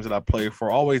 2 teams that I played for,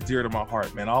 always dear to my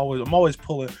heart, man. I'm always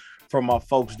pulling from my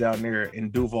folks down there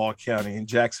in Duval County, in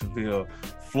Jacksonville,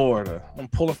 Florida. I'm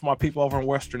pulling for my people over in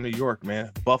Western New York,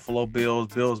 man. Buffalo Bills,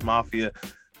 Bills Mafia.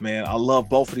 Man, I love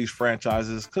both of these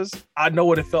franchises because I know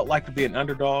what it felt like to be an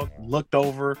underdog, looked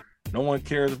over, no one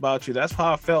cares about you. That's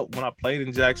how I felt when I played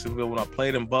in Jacksonville, when I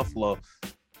played in Buffalo.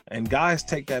 And guys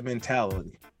take that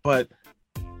mentality. But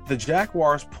the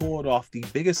Jaguars pulled off the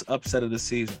biggest upset of the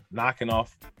season, knocking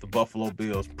off the Buffalo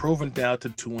Bills, proving down to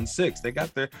 2-6. They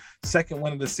got their second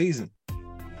win of the season.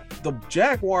 The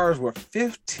Jaguars were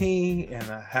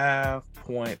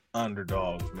 15.5-point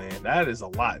underdogs, man. That is a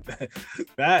lot.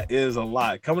 That is a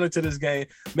lot. Coming into this game,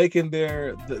 making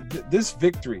this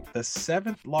victory the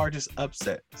 7th largest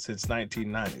upset since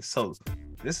 1990. So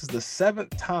this is the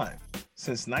 7th time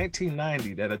since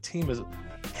 1990 that a team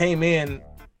came in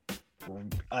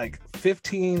like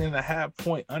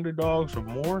 15.5-point underdogs or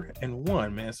more and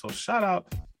won, man. So shout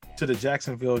out to the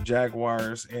Jacksonville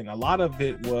Jaguars, and a lot of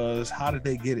it was, how did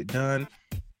they get it done?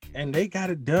 And they got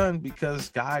it done because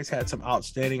guys had some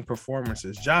outstanding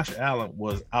performances. Josh Allen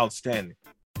was outstanding.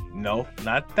 No,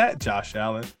 not that Josh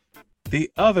Allen,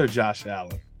 the other Josh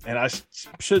Allen. And I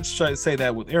should say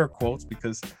that with air quotes,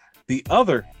 because the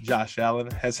other Josh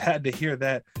Allen has had to hear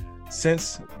that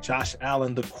since Josh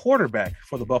Allen, the quarterback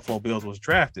for the Buffalo Bills, was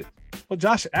drafted. Well,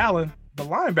 Josh Allen, the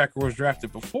linebacker, was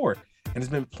drafted before and has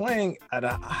been playing at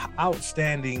an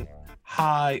outstanding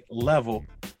high level.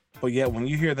 But yet when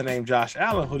you hear the name Josh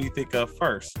Allen, who do you think of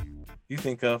first? You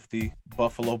think of the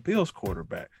Buffalo Bills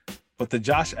quarterback. But the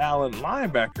Josh Allen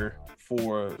linebacker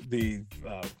for the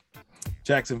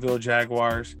Jacksonville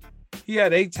Jaguars, he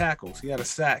had 8 tackles. He had a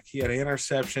sack. He had an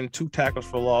interception, 2 tackles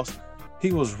for loss.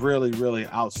 He was really, really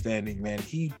outstanding, man.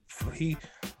 He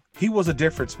was a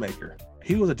difference maker.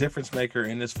 He was a difference maker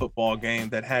in this football game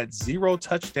that had 0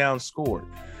 touchdowns scored.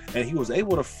 And he was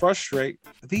able to frustrate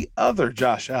the other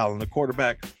Josh Allen, the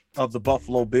quarterback of the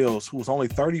Buffalo Bills, who was only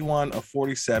 31 of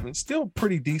 47. Still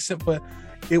pretty decent, but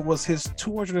it was his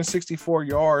 264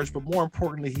 yards. But more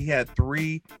importantly, he had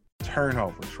 3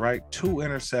 turnovers, right? 2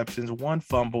 interceptions, 1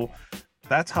 fumble.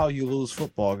 That's how you lose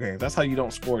football games. That's how you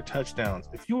don't score touchdowns.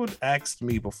 If you had asked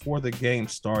me before the game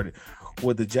started,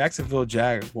 would the Jacksonville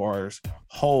Jaguars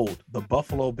hold the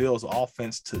Buffalo Bills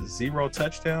offense to 0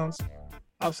 touchdowns?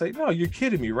 I'll say, no, you're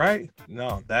kidding me, right?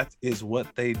 No, that is what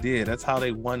they did. That's how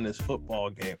they won this football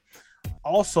game.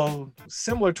 Also,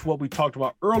 similar to what we talked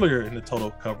about earlier in the Total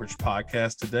Coverage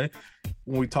podcast today,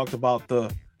 when we talked about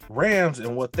the Rams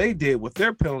and what they did with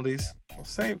their penalties,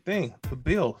 same thing, the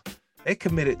Bills. They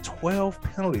committed 12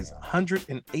 penalties,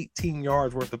 118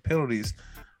 yards worth of penalties,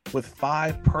 with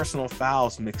 5 personal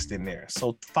fouls mixed in there.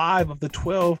 So 5 of the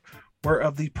 12 were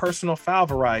of the personal foul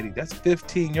variety. That's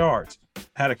 15 yards.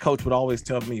 Had a coach would always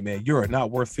tell me, man, you're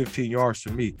not worth 15 yards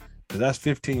to me, because that's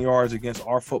 15 yards against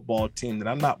our football team that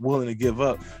I'm not willing to give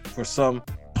up for some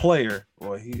player,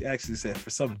 or he actually said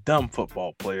for some dumb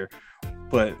football player,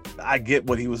 but I get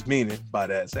what he was meaning by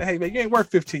that. Say, hey, man, you ain't worth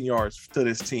 15 yards to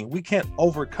this team. We can't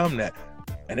overcome that.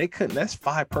 And they couldn't. That's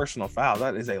 5 personal fouls.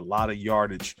 That is a lot of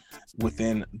yardage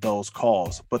within those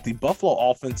calls. But the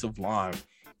Buffalo offensive line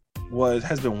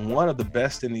has been one of the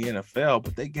best in the NFL,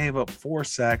 but they gave up 4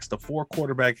 sacks, the 4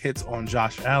 quarterback hits on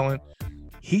Josh Allen.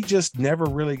 He just never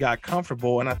really got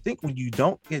comfortable. And I think when you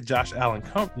don't get Josh Allen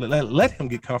let him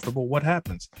get comfortable, what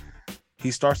happens?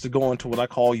 He starts to go into what I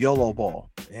call YOLO ball.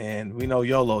 And we know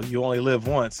YOLO, you only live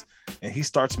once. And he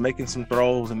starts making some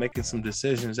throws and making some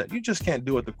decisions that you just can't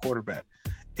do at the quarterback.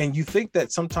 And you think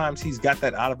that sometimes he's got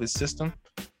that out of his system,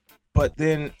 but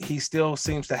then he still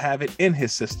seems to have it in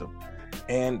his system.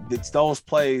 And it's those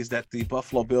plays that the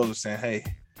Buffalo Bills are saying, hey,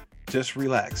 just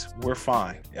relax. We're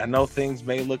fine. I know things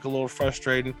may look a little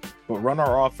frustrating, but run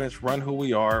our offense, run who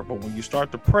we are. But when you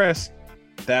start to press,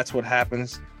 that's what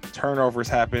happens. Turnovers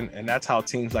happen. And that's how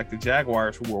teams like the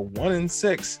Jaguars, who were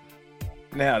 1-6,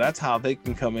 now that's how they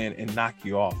can come in and knock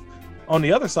you off. On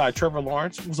the other side, Trevor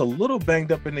Lawrence was a little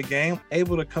banged up in the game,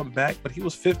 able to come back, but he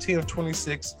was 15 of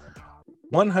 26,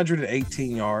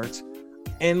 118 yards.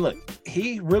 And look,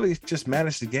 he really just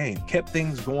managed the game, kept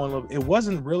things going. It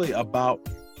wasn't really about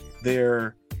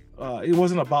it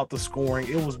wasn't about the scoring.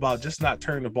 It was about just not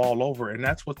turning the ball over. And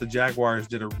that's what the Jaguars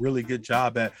did a really good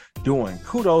job at doing.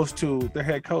 Kudos to their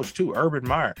head coach too, Urban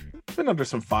Meyer. Been under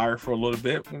some fire for a little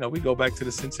bit. You know, we go back to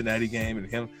the Cincinnati game and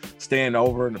him staying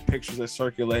over and the pictures that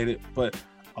circulated. But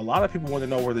a lot of people want to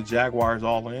know where the Jaguars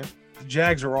all in. The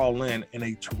Jags are all in, and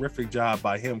a terrific job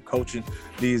by him coaching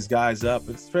these guys up,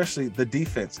 especially the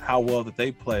defense, how well that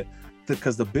they play.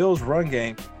 Because the Bills' run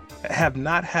game have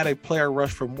not had a player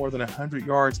rush for more than 100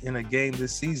 yards in a game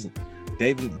this season.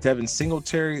 Devin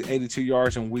Singletary, 82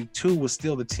 yards in week 2, was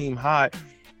still the team high.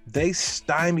 They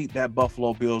stymied that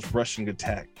Buffalo Bills rushing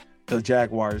attack. The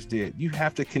Jaguars did. You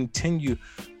have to continue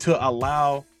to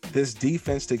allow this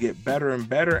defense to get better and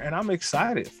better. And I'm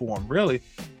excited for them, really,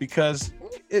 because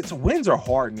wins are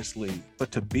hard in this league.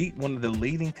 But to beat one of the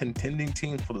leading contending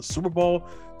teams for the Super Bowl,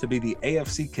 to be the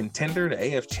AFC contender,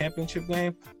 the AF Championship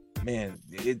game, man,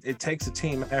 it takes a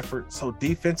team effort. So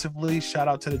defensively, shout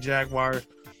out to the Jaguars.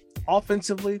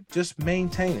 Offensively, just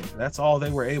maintaining. That's all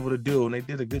they were able to do, and they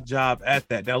did a good job at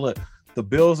that. Now, look, the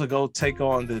Bills will go take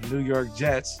on the New York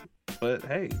Jets. But,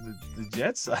 hey, the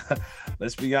Jets,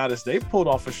 let's be honest, they pulled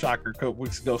off a shocker a couple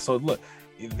weeks ago. So, look,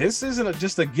 this isn't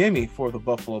just a gimme for the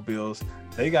Buffalo Bills.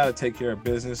 They got to take care of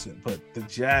business. But the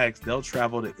Jags, they'll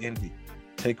travel to Indy,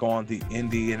 take on the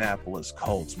Indianapolis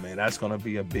Colts, man. That's going to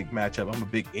be a big matchup. I'm a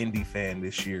big Indy fan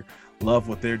this year. Love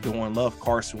what they're doing. Love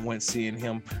Carson Wentz, seeing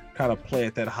him kind of play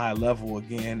at that high level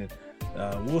again.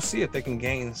 And we'll see if they can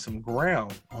gain some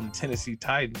ground on the Tennessee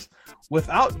Titans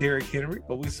without Derrick Henry.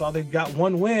 But we saw they've got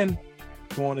one win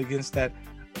going against that,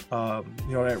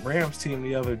 that Rams team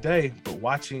the other day. But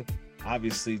watching,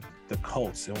 obviously, the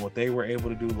Colts and what they were able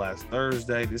to do last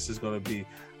Thursday, this is going to be,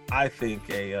 I think,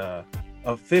 a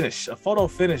photo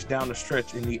finish down the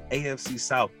stretch in the AFC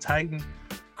South. Titan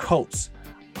Colts.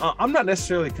 I'm not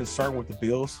necessarily concerned with the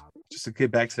Bills. Just to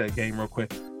get back to that game real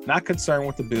quick. Not concerned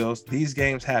with the Bills. These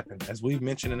games happen. As we've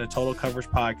mentioned in the Total Coverage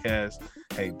podcast,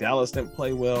 hey, Dallas didn't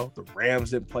play well. The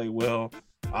Rams didn't play well.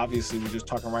 Obviously, we're just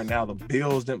talking right now. The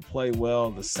Bills didn't play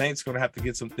well. The Saints are going to have to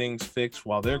get some things fixed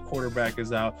while their quarterback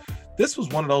is out. This was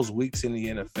one of those weeks in the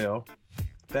NFL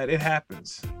that it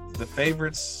happens. The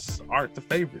favorites aren't the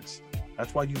favorites.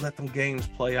 That's why you let them games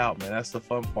play out, man. That's the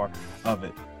fun part of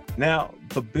it. Now,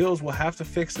 the Bills will have to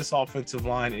fix this offensive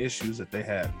line issues that they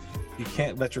have. You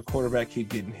can't let your quarterback keep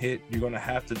getting hit. You're going to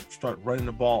have to start running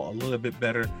the ball a little bit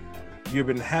better. You've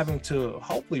been having to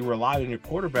hopefully rely on your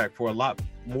quarterback for a lot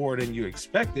more than you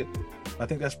expected. I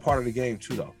think that's part of the game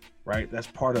too, though, right? That's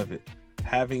part of it.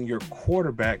 Having your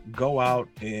quarterback go out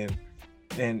and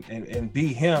be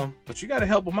him, but you got to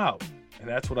help him out. And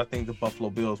that's what I think the Buffalo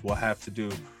Bills will have to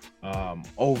do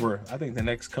over, I think, the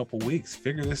next couple weeks.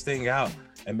 Figure this thing out.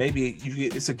 And maybe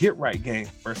it's a get-right game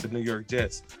versus the New York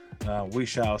Jets. We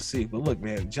shall see. But look,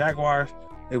 man, Jaguars,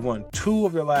 they won 2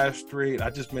 of their last 3. I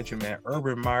just mentioned, man,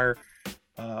 Urban Meyer.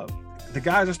 The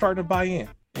guys are starting to buy in.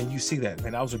 And you see that,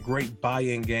 man. That was a great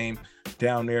buy-in game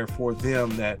down there for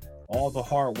them, that all the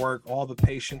hard work, all the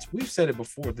patience. We've said it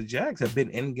before. The Jags have been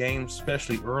in games,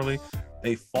 especially early.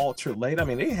 They faltered late. I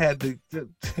mean, they had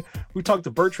we talked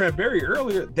to Bertrand Berry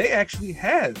earlier. They actually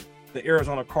had the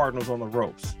Arizona Cardinals on the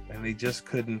ropes, and they just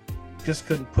couldn't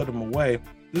put them away.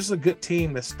 This is a good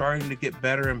team that's starting to get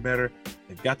better and better.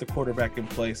 They've got the quarterback in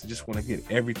place. They just want to get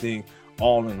everything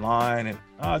all in line. And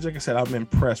like I said, I'm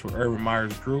impressed with Urban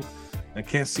Meyer's group. I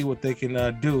can't see what they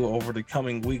can do over the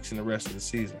coming weeks and the rest of the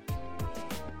season.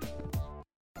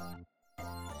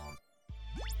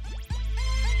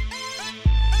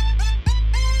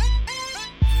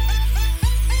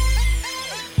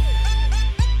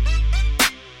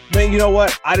 And you know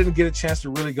what? I didn't get a chance to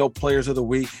really go players of the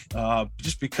week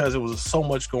just because it was so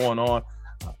much going on.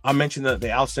 I mentioned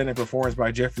the outstanding performance by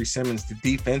Jeffrey Simmons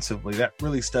defensively. That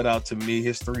really stood out to me,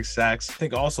 his 3 sacks. I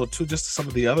think also, too, just some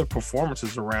of the other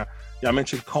performances around. I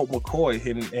mentioned Colt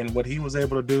McCoy and what he was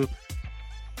able to do,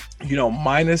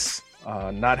 minus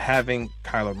not having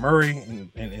Kyler Murray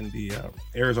in the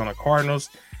Arizona Cardinals.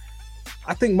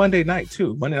 I think Monday Night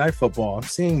Football, I'm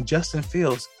seeing Justin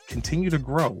Fields continue to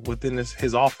grow within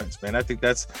his offense, man. I think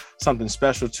that's something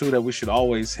special, too, that we should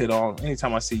always hit on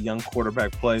anytime I see young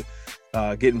quarterback play.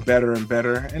 Getting better and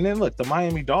better. And then look, the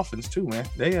Miami Dolphins too, man.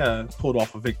 They pulled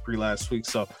off a victory last week.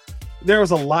 So there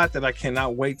was a lot that I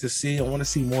cannot wait to see. I want to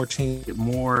see more teams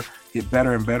get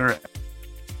better and better.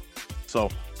 So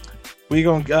we're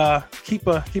going to keep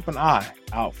an eye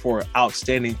out for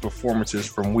outstanding performances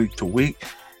from week to week.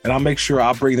 And I'll make sure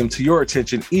I'll bring them to your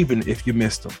attention, even if you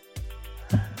missed them.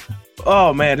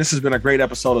 Oh, man, this has been a great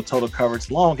episode of Total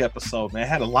Coverage. Long episode, man.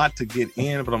 Had a lot to get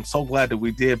in, but I'm so glad that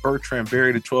we did. Bertrand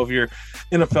Berry, the 12-year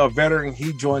NFL veteran,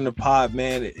 he joined the pod,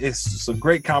 man. It's just a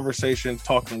great conversation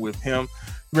talking with him.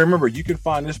 Remember, you can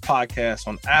find this podcast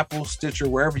on Apple, Stitcher,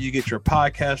 wherever you get your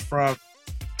podcast from.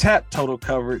 Tap Total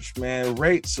Coverage, man.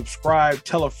 Rate, subscribe,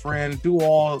 tell a friend, do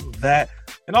all that.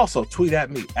 And also tweet at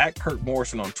me, at Kirk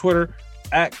Morrison on Twitter,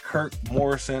 at Kirk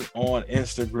Morrison on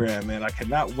Instagram, man. I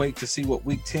cannot wait to see what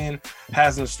Week 10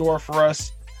 has in store for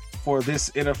us for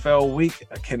this NFL week.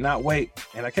 I cannot wait.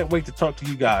 And I can't wait to talk to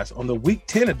you guys on the Week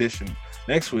 10 edition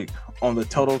next week on the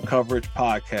Total Coverage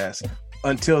Podcast.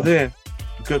 Until then,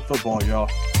 good football, y'all.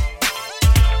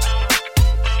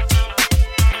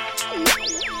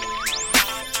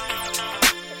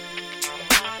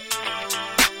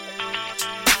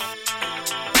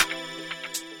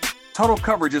 Total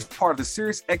Coverage is part of the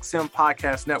SiriusXM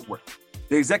Podcast Network.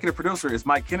 The executive producer is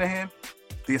Mike Kinahan.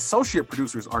 The associate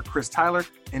producers are Chris Tyler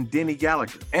and Denny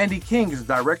Gallagher. Andy King is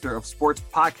the director of sports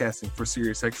podcasting for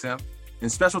SiriusXM.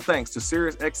 And special thanks to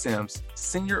SiriusXM's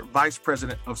Senior Vice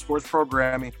President of Sports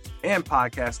Programming and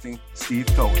Podcasting, Steve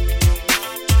Cohen.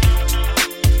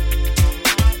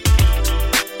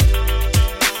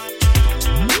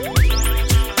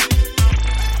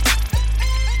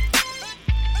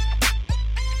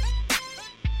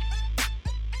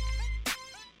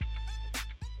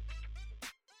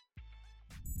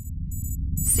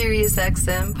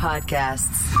 SiriusXM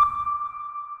Podcasts.